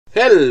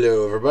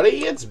Hello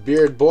everybody, it's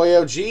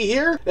Beardboi OG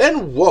here,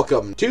 and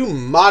welcome to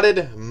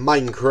Modded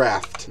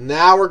Minecraft.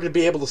 Now we're going to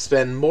be able to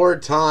spend more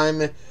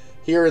time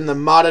here in the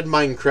modded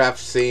Minecraft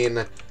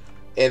scene,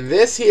 and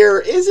this here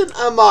isn't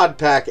a mod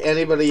pack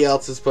anybody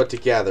else has put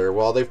together.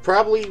 Well, they've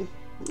probably,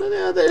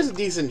 there's a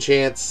decent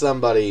chance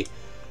somebody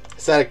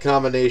has had a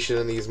combination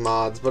of these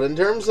mods, but in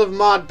terms of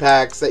mod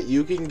packs that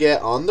you can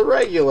get on the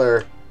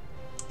regular,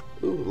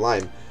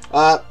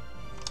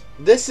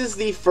 this is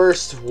the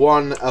first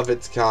one of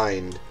its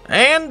kind.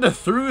 And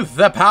through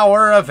the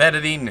power of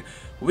editing,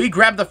 we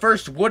grabbed the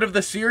first wood of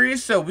the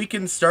series so we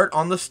can start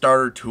on the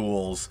starter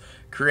tools.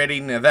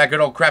 Creating that good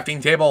old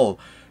crafting table,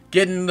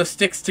 getting the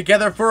sticks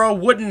together for a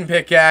wooden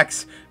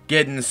pickaxe,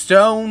 getting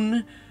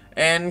stone,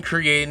 and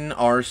creating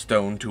our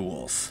stone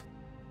tools.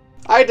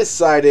 I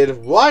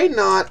decided, why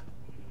not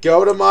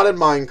go to Modded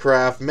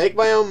Minecraft, make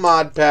my own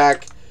mod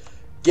pack,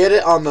 get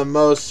it on the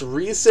most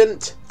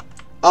recent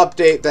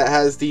update that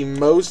has the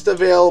most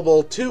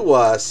available to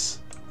us,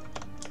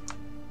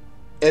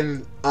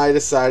 and I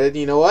decided,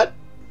 you know what,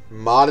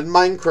 Modded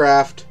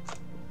Minecraft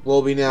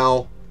will be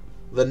now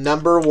the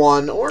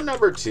 #1 or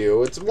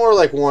 #2. It's more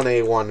like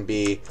 1A,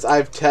 1B.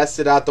 I've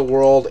tested out the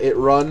world. It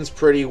runs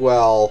pretty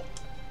well.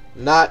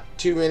 Not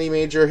too many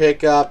major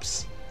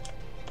hiccups.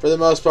 For the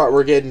most part,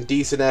 we're getting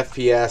decent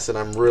FPS, and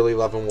I'm really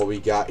loving what we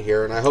got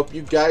here, and I hope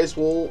you guys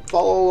will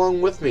follow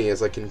along with me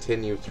as I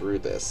continue through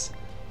this.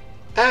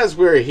 As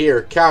we're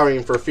here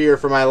cowering for fear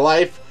for my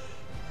life,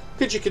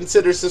 could you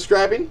consider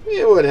subscribing?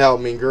 It would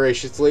help me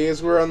graciously,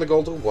 as we're on the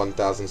goal to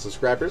 1,000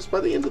 subscribers by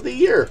the end of the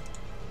year.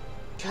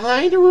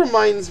 Kinda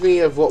reminds me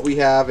of what we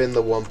have in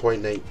the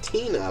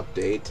 1.19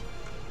 update,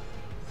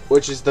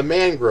 which is the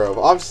mangrove.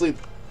 Obviously,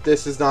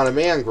 this is not a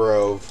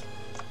mangrove.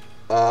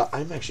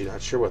 I'm actually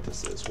not sure what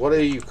this is. What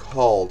are you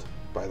called,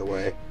 by the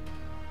way?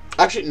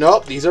 Actually,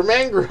 nope, these are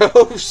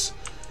mangroves.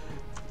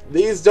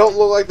 These don't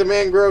look like the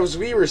mangroves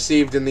we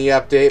received in the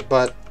update,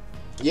 but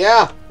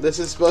yeah, this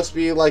is supposed to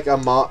be like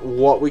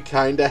what we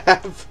kind of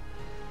have.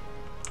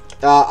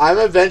 I'm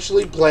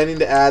eventually planning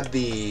to add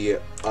the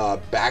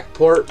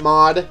backport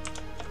mod,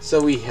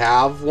 so we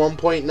have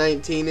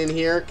 1.19 in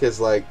here, because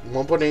like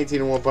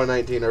 1.18 and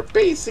 1.19 are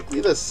basically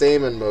the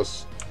same in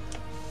most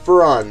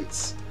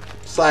fronts,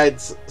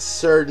 besides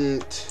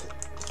certain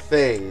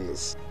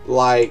things,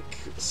 like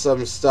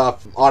some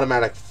stuff,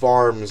 automatic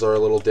farms are a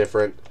little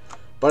different.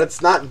 But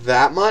it's not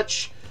that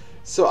much,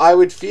 so I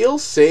would feel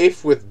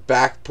safe with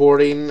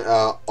backporting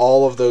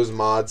all of those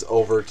mods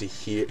over to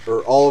here,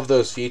 or all of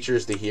those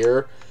features to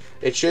here.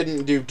 It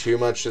shouldn't do too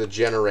much to the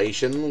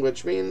generation,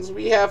 which means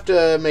we have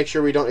to make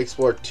sure we don't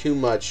explore too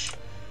much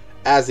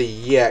as of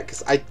yet,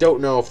 because I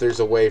don't know if there's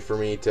a way for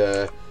me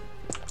to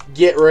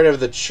get rid of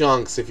the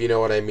chunks, if you know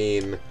what I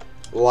mean,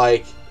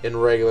 like in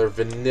regular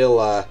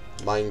vanilla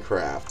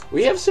Minecraft.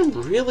 We have some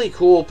really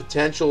cool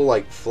potential,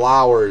 like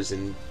flowers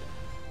and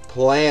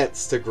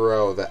plants to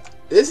grow.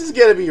 This is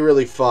gonna be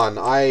really fun.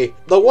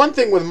 The one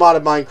thing with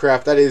modded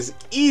Minecraft that is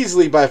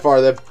easily by far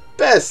the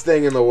best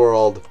thing in the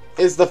world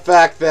is the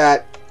fact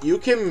that you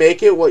can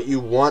make it what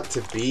you want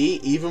to be,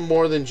 even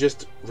more than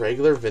just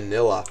regular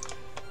vanilla.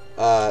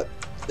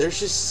 There's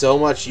just so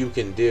much you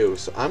can do.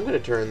 So I'm gonna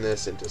turn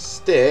this into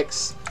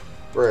sticks.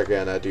 We're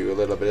gonna do a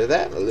little bit of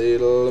that, a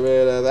little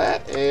bit of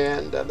that,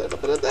 and a little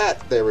bit of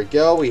that. There we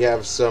go. We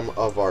have some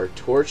of our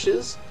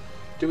torches.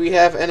 Do we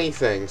have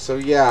anything? So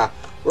yeah,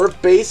 we're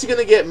basically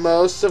going to get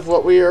most of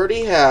what we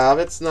already have.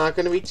 It's not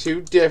going to be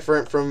too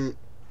different from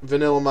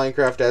vanilla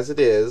Minecraft as it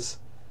is,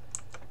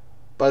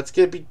 but it's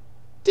going to be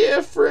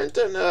different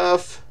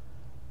enough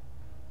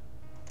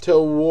to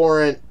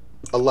warrant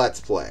a Let's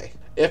Play.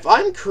 If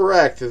I'm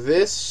correct,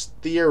 this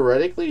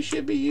theoretically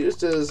should be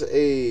used as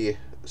a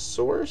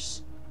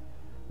source.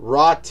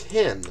 Raw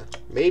tin.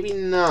 Maybe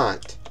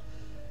not.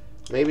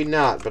 Maybe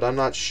not, but I'm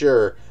not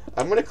sure.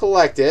 I'm going to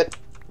collect it.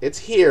 It's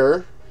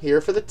here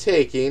for the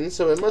taking,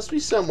 so it must be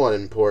somewhat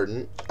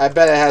important. I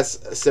bet it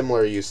has a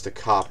similar use to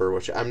copper,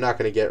 which I'm not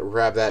going to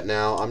grab that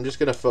now. I'm just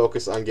going to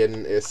focus on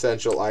getting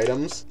essential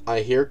items. I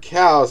hear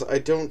cows. I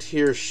don't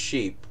hear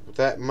sheep.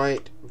 That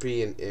might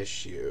be an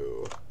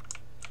issue.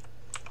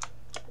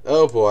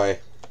 Oh boy.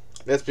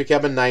 It's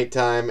becoming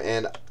nighttime,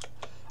 and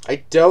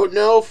I don't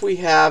know if we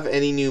have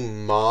any new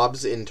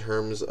mobs in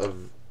terms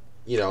of,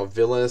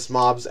 villainous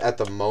mobs at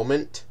the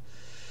moment.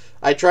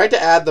 I tried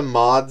to add the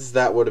mods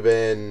that would have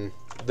been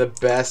the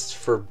best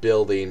for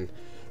building.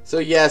 So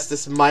yes,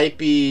 this might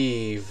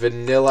be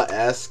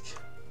vanilla-esque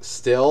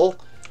still,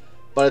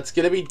 but it's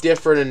going to be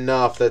different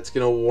enough that's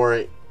going to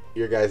warrant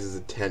your guys'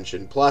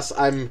 attention. Plus,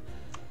 I'm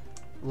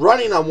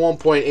running on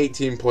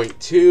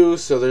 1.18.2,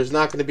 so there's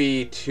not going to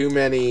be too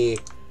many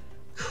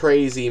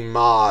crazy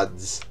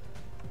mods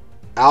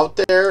out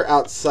there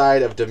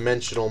outside of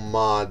dimensional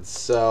mods.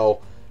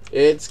 So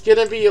it's going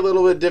to be a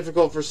little bit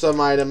difficult for some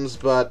items,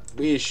 but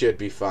we should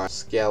be fine.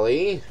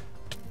 Skelly.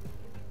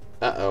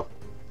 Uh-oh.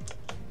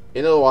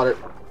 Into the water.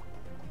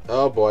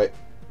 Oh, boy.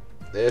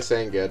 This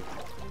ain't good.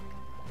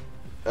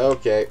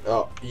 Okay.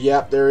 Oh,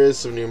 yep, there is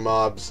some new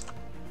mobs.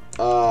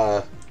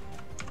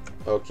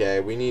 Okay,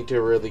 we need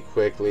to really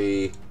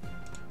quickly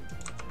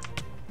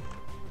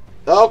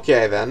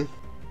Okay, then.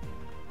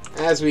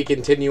 As we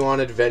continue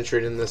on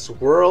adventuring in this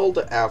world,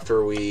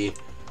 after we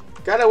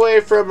got away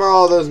from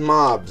all those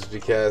mobs,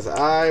 because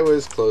I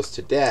was close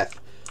to death.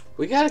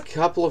 We got a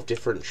couple of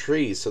different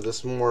trees. So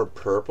this more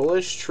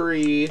purplish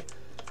tree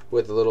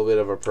with a little bit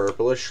of a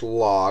purplish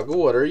log.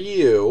 What are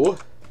you?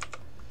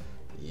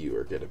 You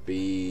are going to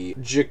be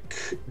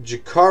Jacaranda?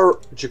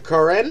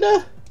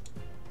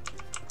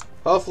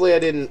 Hopefully I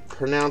didn't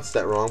pronounce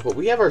that wrong, but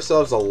we have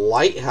ourselves a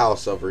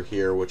lighthouse over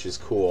here, which is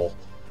cool.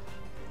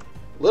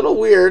 Little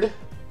weird,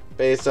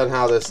 based on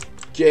how this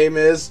game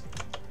is.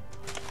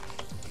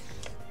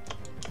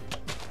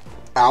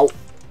 Ow.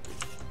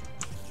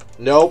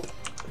 Nope.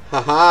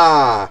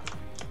 Haha.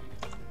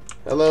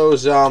 Hello,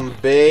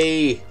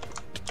 zombie.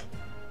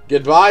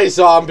 Goodbye,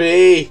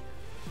 zombie.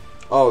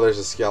 Oh, there's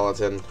a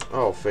skeleton.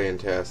 Oh,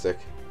 fantastic.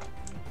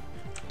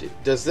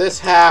 Does this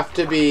have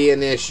to be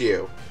an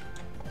issue?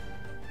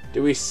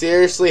 Do we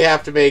seriously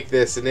have to make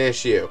this an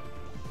issue?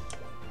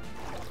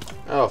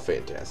 Oh,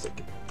 fantastic.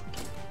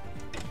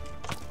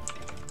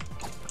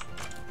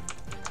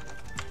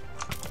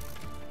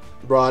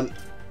 Run.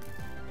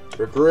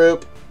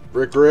 Regroup.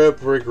 Regroup.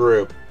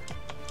 Regroup.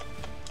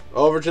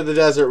 Over to the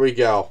desert we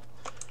go.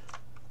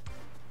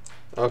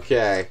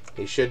 Okay.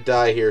 He should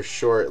die here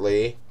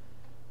shortly.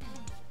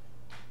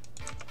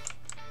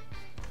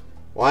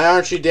 Why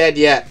aren't you dead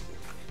yet?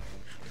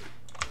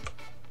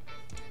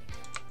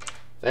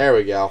 There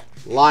we go.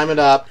 Lime it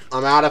up.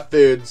 I'm out of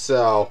food,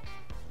 so...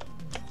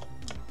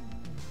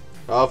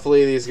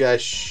 hopefully these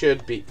guys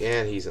should be...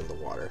 and he's in the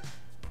water.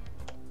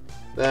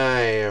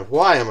 Damn.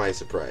 Why am I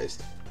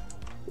surprised?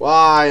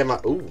 Why am I...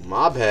 ooh,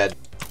 mob head.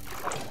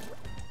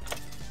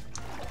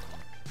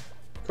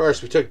 Of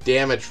course, we took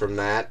damage from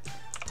that.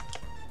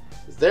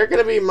 Is there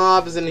gonna be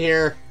mobs in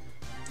here?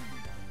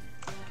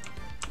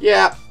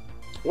 Yeah.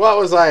 What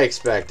was I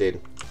expecting?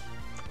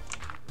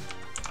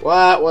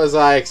 What was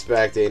I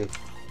expecting?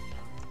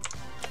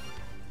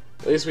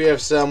 At least we have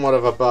somewhat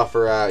of a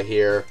buffer out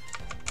here.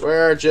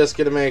 We're just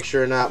gonna make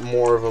sure not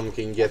more of them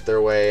can get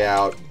their way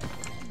out.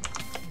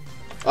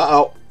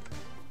 Uh-oh.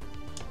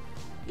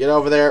 Get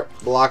over there.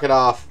 Block it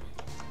off.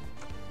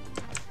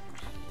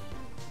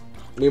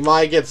 We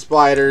might get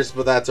spiders,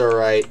 but that's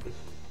alright.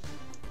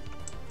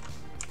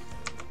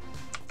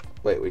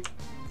 Wait, we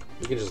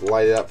can just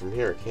light it up from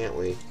here, can't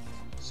we?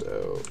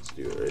 So, let's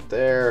do it right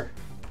there.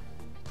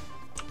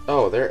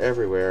 Oh, they're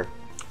everywhere.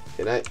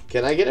 Can I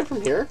get it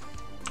from here?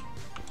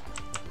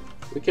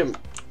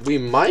 We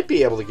might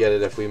be able to get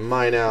it if we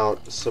mine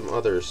out some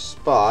other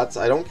spots.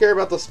 I don't care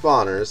about the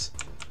spawners.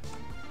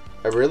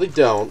 I really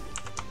don't.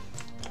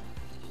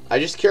 I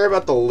just care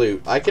about the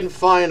loot. I can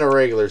find a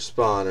regular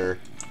spawner.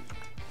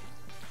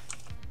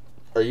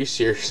 Are you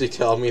seriously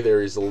telling me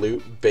there is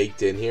loot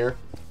baked in here?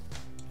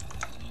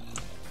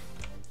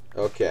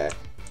 Okay.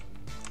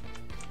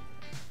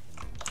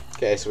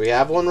 Okay, so we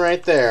have one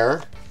right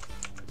there.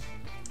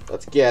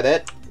 Let's get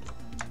it.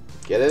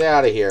 Get it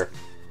out of here.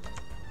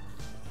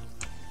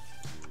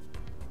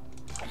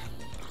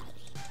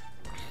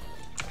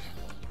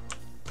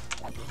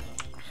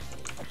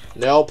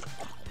 Nope.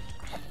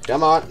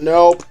 Come on.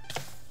 Nope.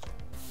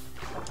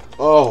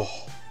 Oh.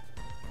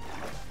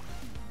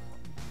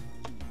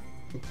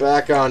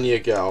 Back on you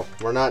go.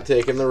 We're not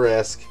taking the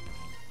risk.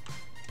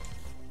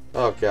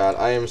 Oh god,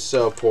 I am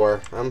so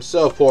poor. I'm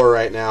so poor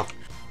right now.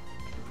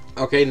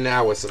 Okay,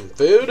 now with some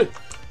food,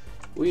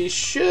 we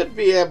should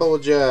be able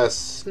to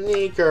just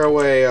sneak our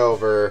way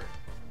over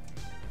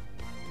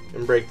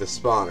and break the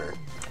spawner.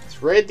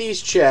 Let's raid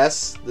these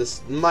chests.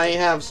 This might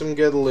have some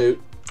good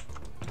loot.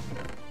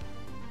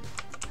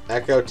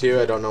 Echo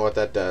 2, I don't know what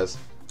that does.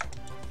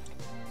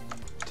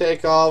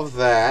 Take all of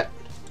that.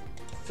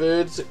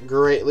 Food's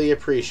greatly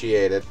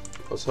appreciated.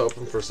 I was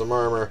hoping for some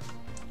armor.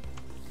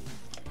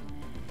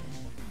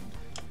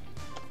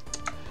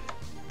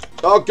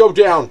 Oh, go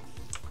down!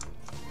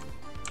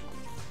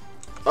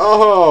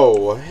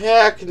 Oh,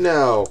 heck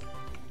no.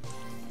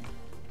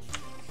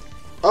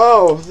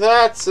 Oh,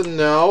 that's a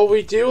no.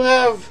 We do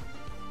have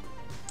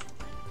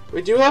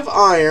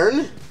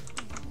iron.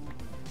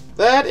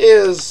 That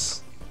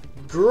is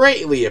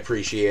greatly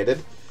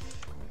appreciated.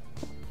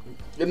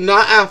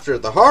 Not after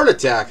the heart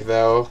attack,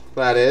 though,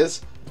 that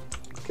is.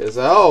 Because,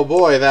 oh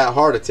boy, that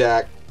heart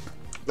attack.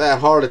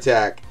 That heart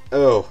attack.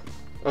 Oh.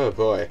 Oh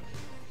boy.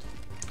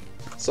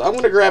 So I'm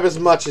going to grab as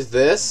much as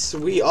this.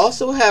 We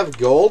also have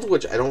gold,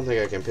 which I don't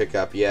think I can pick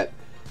up yet.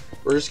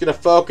 We're just going to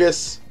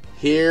focus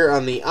here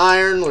on the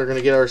iron. We're going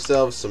to get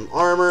ourselves some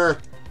armor.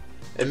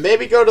 And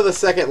maybe go to the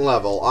second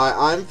level.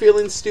 I'm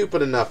feeling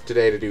stupid enough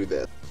today to do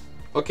this.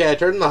 Okay, I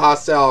turned the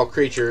hostile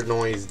creature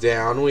noise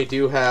down. We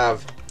do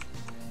have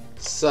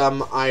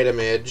some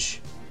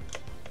itemage.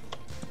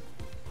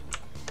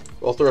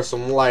 We'll throw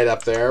some light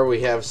up there.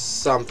 We have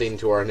something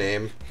to our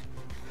name.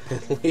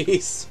 At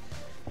least.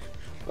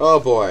 Oh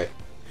boy.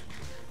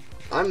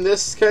 I'm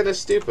this kind of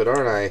stupid,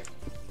 aren't I?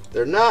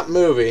 They're not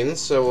moving,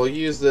 so we'll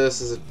use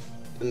this as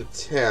an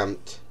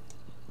attempt.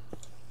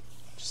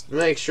 Just to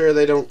make sure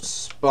they don't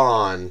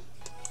spawn.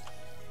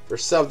 For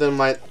something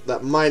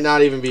that might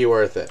not even be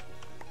worth it.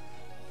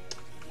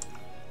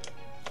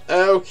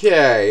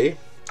 Okay.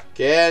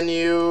 Can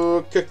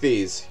you cook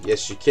these?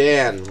 Yes, you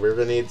can. We're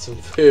gonna need some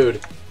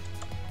food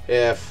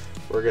if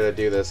we're gonna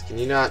do this. Can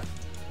you not?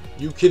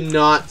 You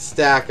cannot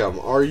stack them.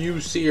 Are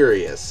you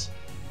serious?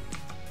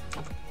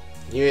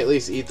 Can you at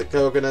least eat the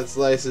coconut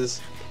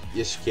slices?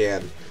 Yes, you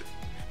can.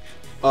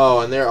 Oh,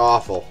 and they're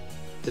awful.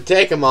 To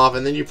take them off,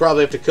 and then you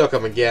probably have to cook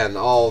them again.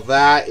 Oh,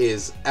 that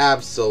is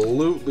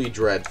absolutely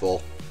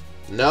dreadful.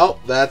 Nope,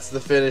 that's the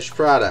finished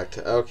product.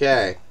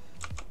 Okay.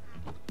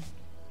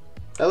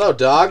 Hello,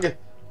 dog.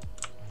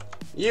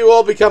 You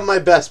will become my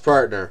best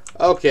partner.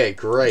 Okay,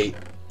 great.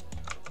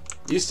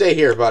 You stay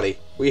here, buddy.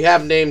 We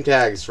have name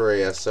tags for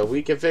you, so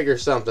we can figure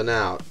something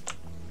out.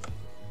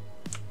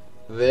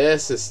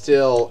 This is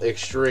still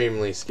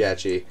extremely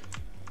sketchy.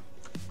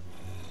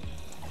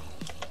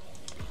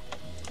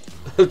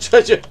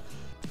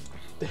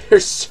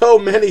 There's so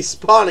many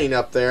spawning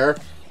up there.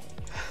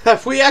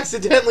 Have we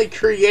accidentally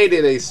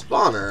created a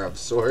spawner of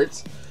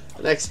sorts?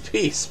 An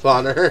XP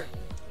spawner?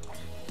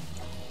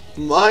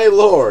 My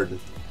lord.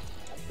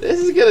 This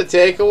is gonna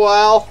take a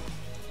while.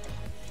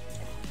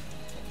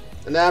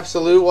 An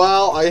absolute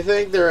while. I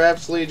think they're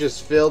absolutely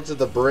just filled to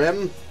the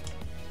brim.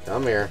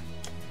 Come here.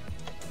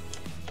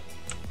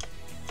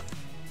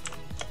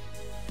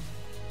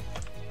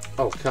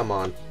 Oh, come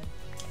on.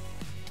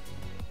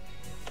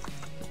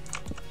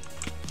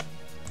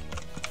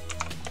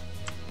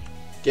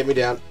 Get me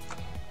down.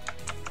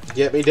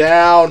 Get me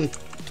down!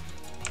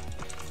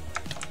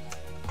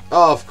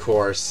 Oh, of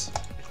course.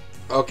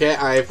 Okay,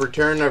 I've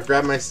returned. I've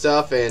grabbed my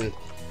stuff and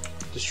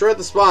destroyed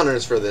the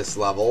spawners for this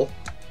level.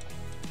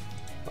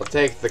 I'll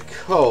take the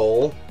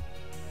coal.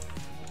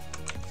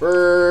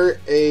 For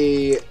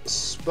a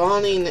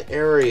spawning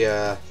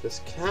area,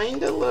 this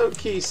kinda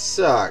low-key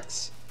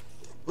sucks.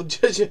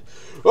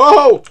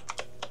 Oh!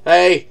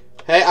 Hey!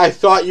 Hey, I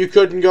thought you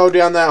couldn't go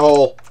down that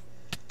hole.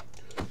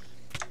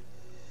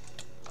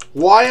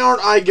 Why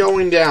aren't I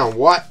going down?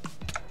 What?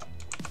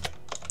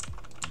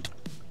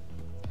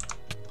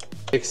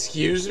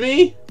 Excuse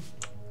me?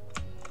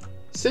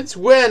 Since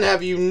when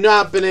have you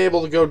not been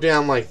able to go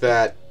down like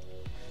that?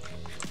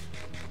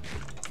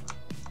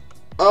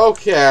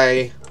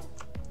 Okay.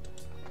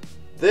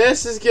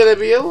 This is gonna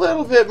be a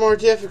little bit more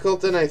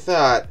difficult than I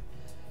thought.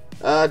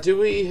 Do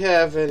we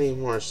have any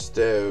more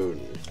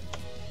stone?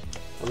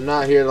 I'm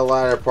not here to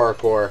ladder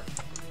parkour.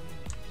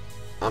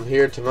 I'm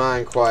here to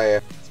mine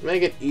quiet. Let's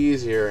make it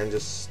easier and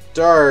just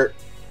start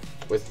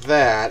with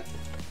that.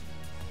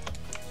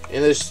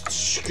 And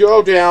just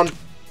go down.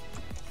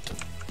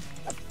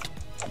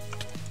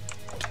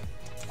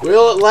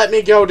 Will it let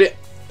me go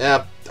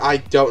down? I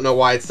don't know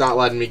why it's not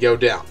letting me go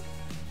down.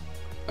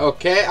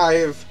 Okay,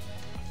 I've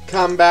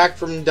come back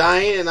from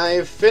dying and I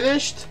have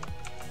finished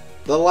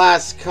the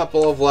last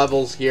couple of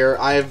levels here.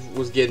 I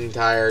was getting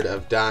tired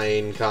of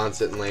dying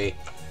constantly.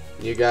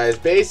 You guys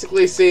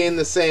basically seeing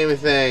the same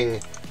thing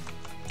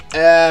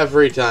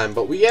every time.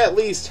 But we at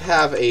least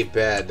have a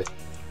bed.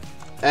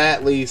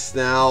 At least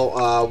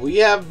now. We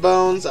have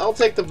bones. I'll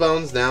take the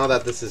bones now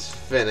that this is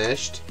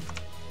finished.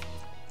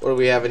 What do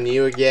we have in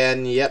you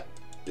again? Yep,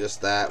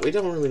 just that. We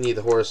don't really need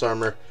the horse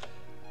armor.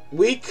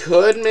 We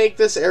could make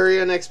this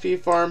area an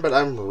XP farm, but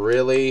I'm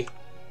really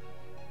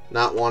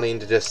not wanting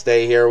to just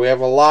stay here. We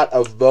have a lot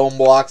of bone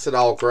blocks that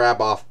I'll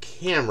grab off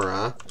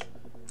camera.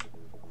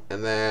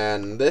 And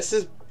then this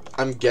is,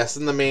 I'm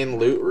guessing, the main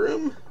loot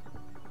room?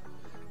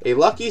 A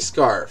lucky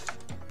scarf.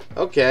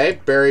 Okay,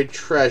 buried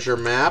treasure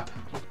map.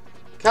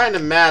 Kind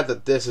of mad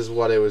that this is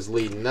what it was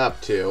leading up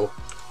to.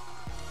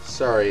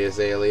 Sorry,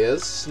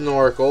 Azaleas.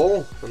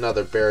 Snorkel.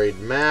 Another buried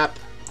map.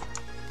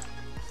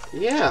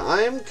 Yeah,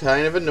 I am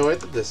kind of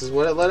annoyed that this is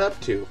what it led up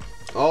to.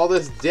 All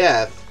this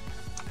death.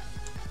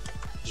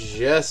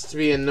 Just to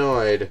be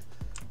annoyed.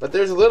 But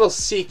there's a little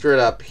secret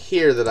up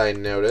here that I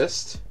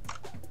noticed.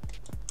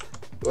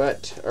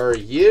 What are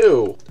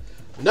you?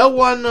 No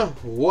one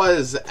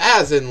was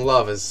as in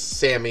love as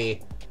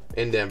Sammy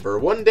and Denver.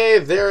 One day,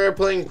 their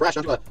airplane crashed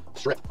onto a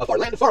strip of our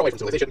land far away from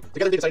civilization.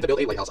 Together, they decided to build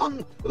a lighthouse.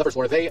 On the first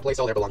floor, they placed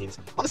all their belongings.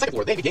 On the second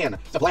floor, they began to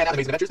plan out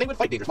amazing adventures. They would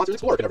fight dangerous monsters,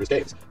 explore Cadaver's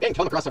caves, and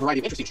come across a variety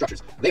of interesting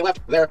structures. They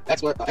left their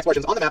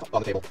explorations on the map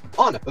on the table.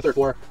 On the third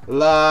floor,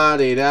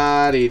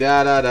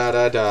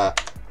 la-di-da-di-da-da-da-da-da.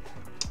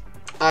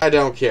 I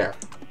don't care.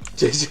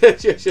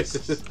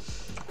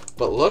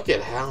 But look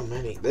at how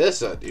many.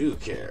 This I do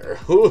care.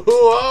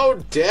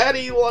 Oh,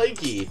 daddy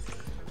likey.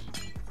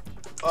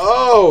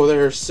 Oh,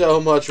 there's so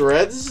much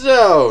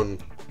redstone.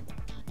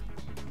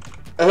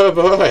 Oh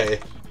boy.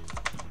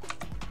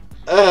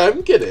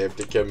 I'm gonna have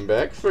to come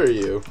back for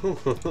you.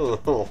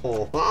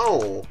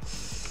 Wow.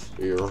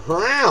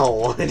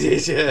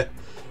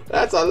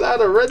 That's a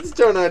lot of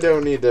redstone I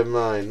don't need to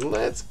mine.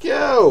 Let's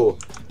go.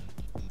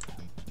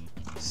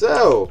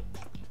 So,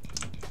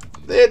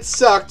 it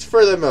sucked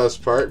for the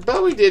most part,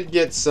 but we did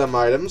get some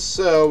items.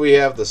 So we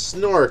have the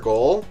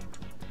snorkel,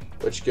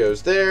 which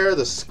goes there.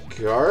 The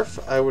scarf,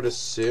 I would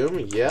assume.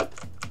 Yep.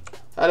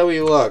 How do we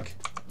look?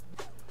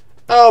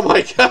 Oh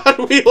my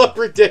god, we look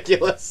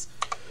ridiculous.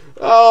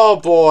 Oh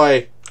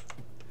boy.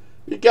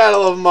 You gotta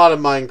love modded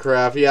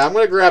Minecraft. Yeah, I'm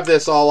gonna grab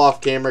this all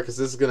off camera because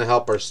this is gonna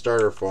help our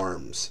starter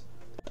farms.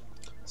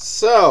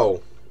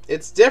 So,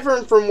 it's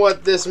different from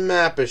what this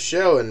map is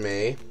showing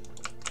me.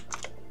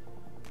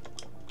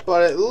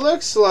 But it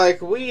looks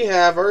like we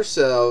have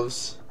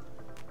ourselves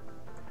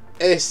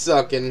a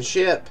sunken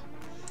ship.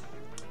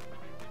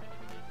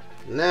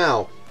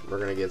 Now, we're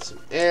going to get some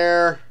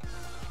air.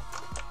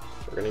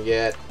 We're going to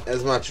get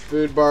as much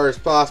food bar as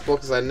possible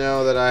because I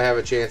know that I have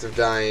a chance of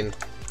dying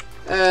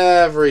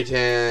every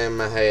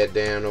time I head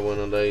down to one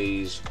of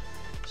these.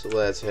 So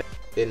let's head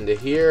into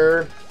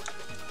here.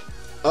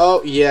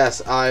 Oh,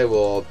 yes, I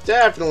will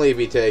definitely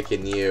be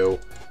taking you.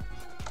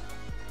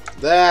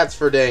 That's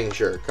for dang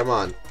sure. Come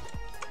on.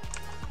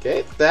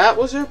 Okay, that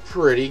was a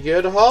pretty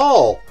good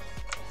haul.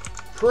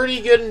 Pretty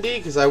good indeed,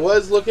 because I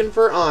was looking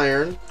for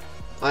iron.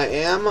 I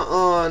am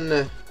on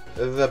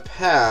the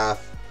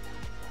path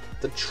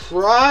to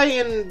try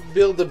and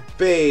build a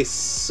base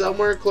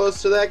somewhere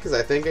close to that, because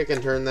I think I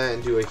can turn that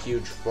into a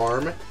huge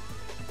farm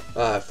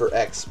for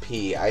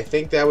XP. I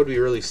think that would be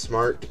really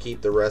smart to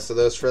keep the rest of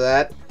those for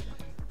that.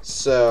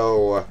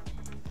 So,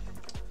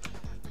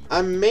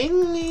 I'm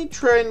mainly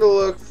trying to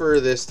look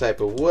for this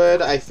type of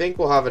wood. I think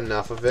we'll have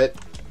enough of it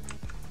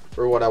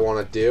for what I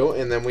want to do.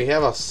 And then we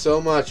have so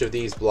much of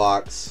these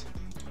blocks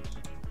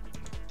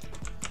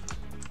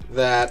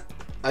that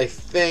I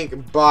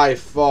think by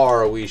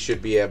far we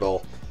should be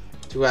able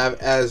to have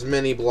as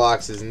many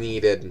blocks as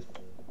needed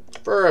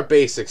for a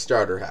basic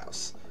starter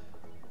house.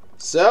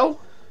 So,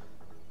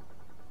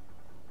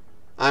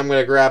 I'm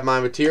going to grab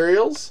my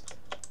materials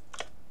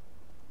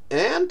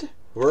and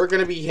we're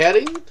going to be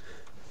heading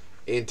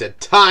into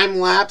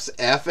Time-Lapse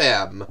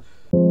FM.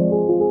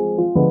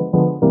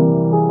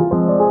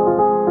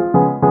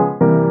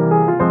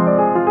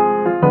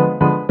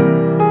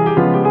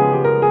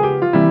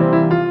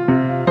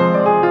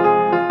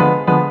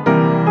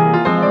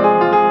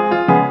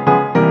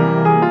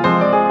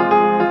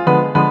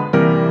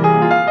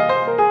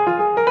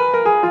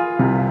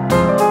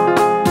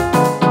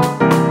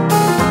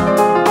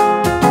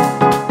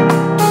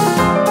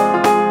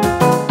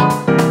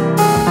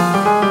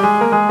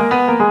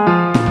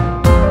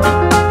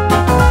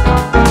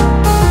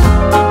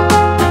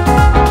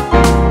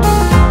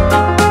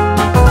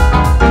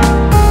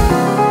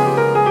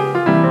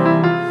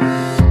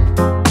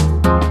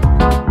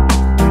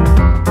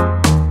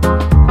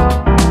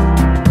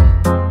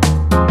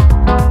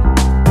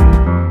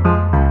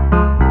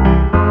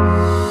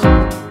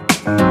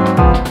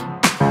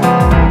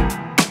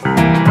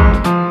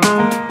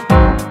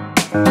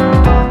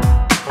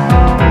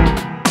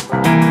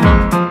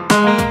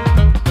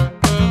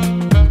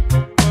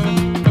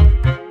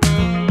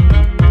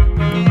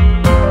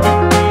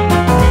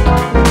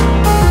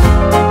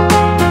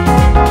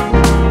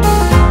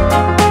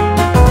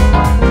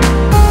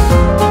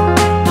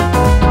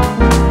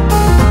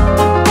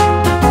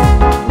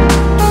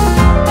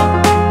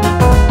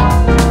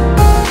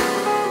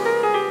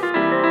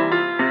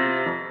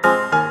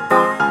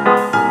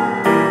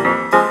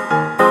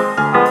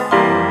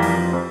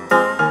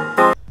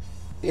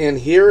 And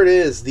here it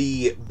is,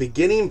 the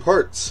beginning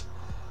parts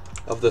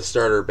of the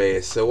starter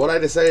base. So what I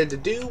decided to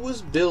do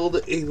was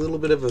build a little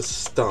bit of a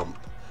stump.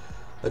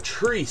 A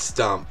tree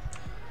stump.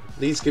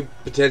 These could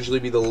potentially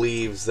be the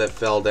leaves that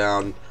fell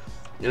down.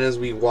 And as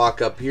we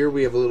walk up here,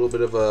 we have a little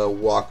bit of a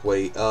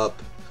walkway up,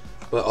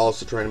 but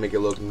also trying to make it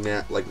look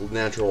like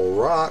natural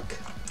rock.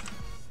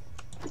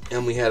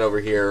 And we head over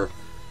here,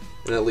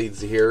 and it leads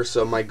to here.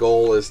 So my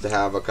goal is to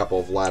have a couple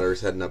of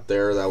ladders heading up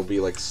there. That will be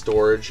like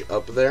storage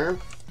up there.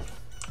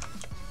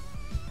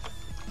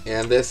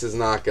 And this is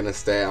not going to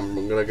stay.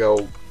 I'm going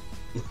to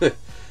go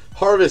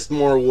harvest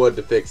more wood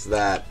to fix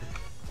that.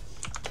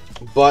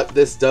 But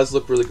this does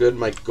look really good.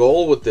 My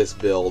goal with this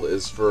build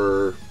is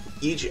for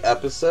each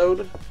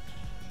episode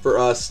for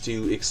us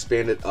to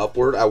expand it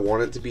upward. I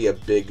want it to be a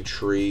big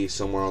tree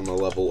somewhere on the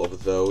level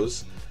of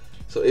those.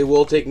 So it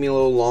will take me a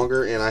little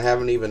longer, and I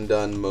haven't even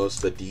done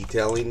most of the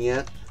detailing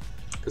yet,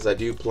 because I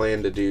do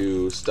plan to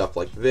do stuff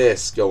like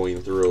this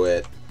going through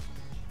it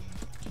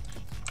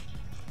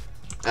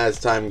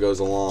as time goes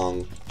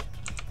along.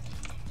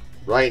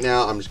 Right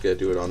now, I'm just going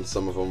to do it on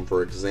some of them,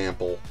 for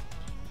example.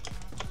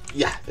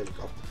 Yeah, there we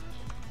go.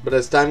 But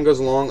as time goes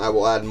along, I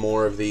will add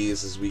more of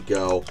these as we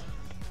go.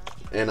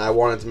 And I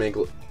wanted to make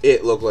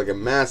it look like a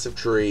massive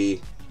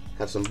tree,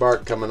 have some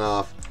bark coming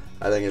off.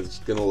 I think it's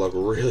going to look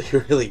really,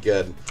 really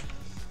good.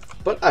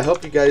 But I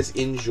hope you guys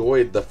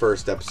enjoyed the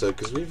first episode,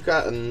 because we've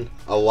gotten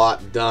a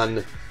lot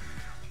done.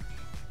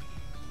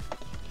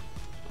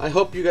 I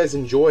hope you guys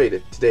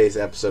enjoyed today's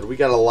episode. We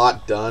got a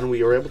lot done.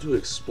 We were able to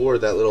explore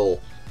that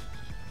little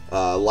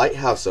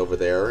lighthouse over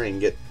there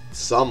and get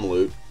some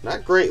loot.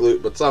 Not great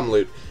loot, but some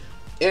loot.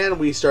 And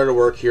we started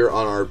work here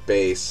on our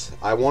base.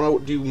 I want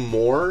to do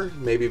more.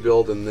 Maybe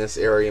build in this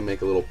area,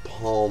 make a little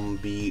Palm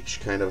Beach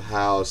kind of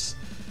house.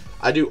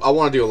 I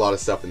want to do a lot of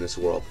stuff in this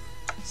world.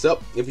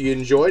 So, if you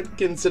enjoyed,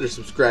 consider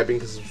subscribing,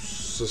 because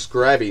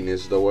subscribing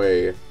is the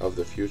way of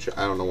the future.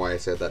 I don't know why I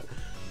said that.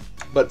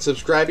 But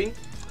subscribing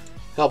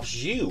helps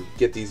you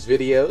get these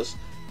videos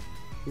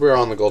We're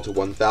on the goal to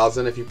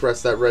 1,000. If you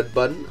press that red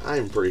button,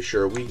 I'm pretty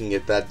sure we can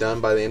get that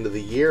done by the end of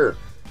the year.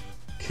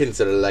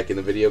 Consider liking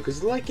the video,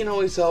 because liking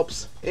always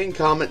helps. And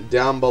comment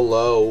down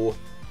below,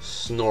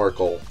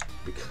 snorkel,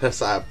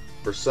 because I,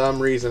 for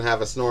some reason,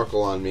 have a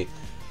snorkel on me.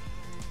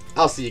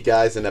 I'll see you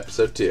guys in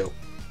episode 2.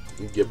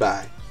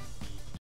 Goodbye.